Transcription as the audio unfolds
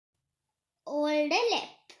Old Dilip.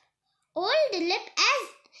 Old Dilip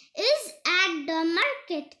is at the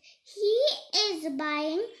market. He is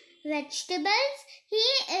buying vegetables. He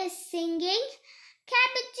is singing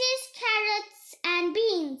cabbages, carrots and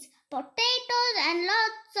beans, potatoes and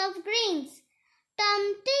lots of greens.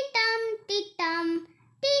 Tum ti tum ti tum,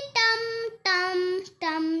 ti tum tum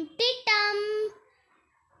tum ti tum,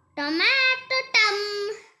 tomato tum.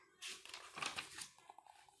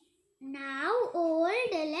 Now old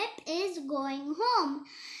Dilip is going home.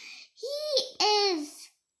 He is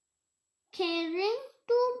carrying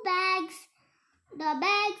 2 bags. The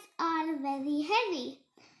bags are very heavy.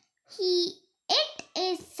 It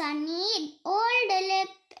is sunny. Old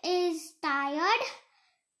Dilip is tired.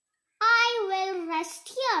 I will rest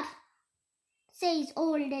here, says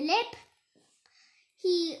old Dilip.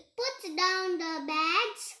 He puts down the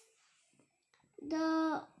bags.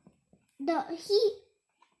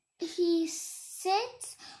 He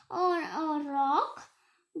sits on a rock.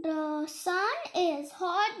 The sun is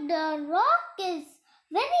hot. The rock is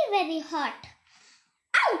very, very hot.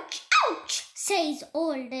 Ouch! Ouch! Says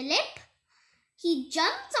old Dilip. He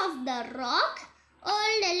jumps off the rock.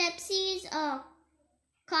 Old Dilip sees a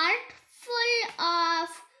cart full of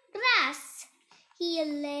grass.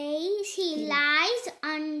 He lies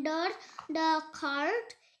under the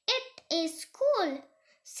cart. It is cool.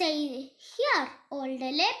 Say here, old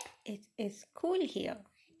Dilip. It is cool here.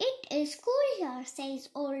 It is cool here, says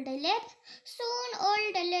old Dilip. Soon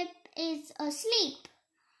old Dilip is asleep.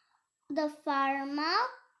 The farmer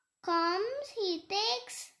comes. He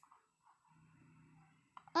takes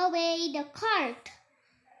away the cart.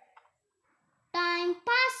 Time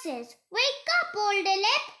passes. Wake up, old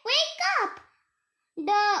Dilip. Wake up.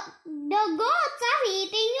 The goats are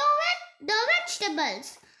eating the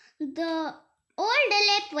vegetables. The old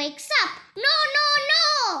Dilip wakes up. No, no,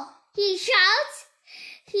 no! He shouts.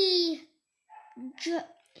 He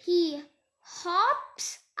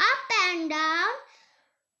hops up and down.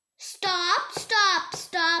 Stop, stop,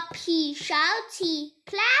 stop, he shouts. He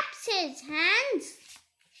claps his hands.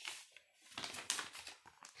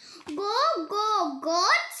 Go, go,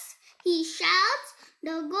 goats, he shouts.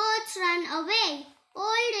 The goats run away.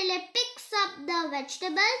 Old Dilip picks up the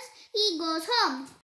vegetables. He goes home.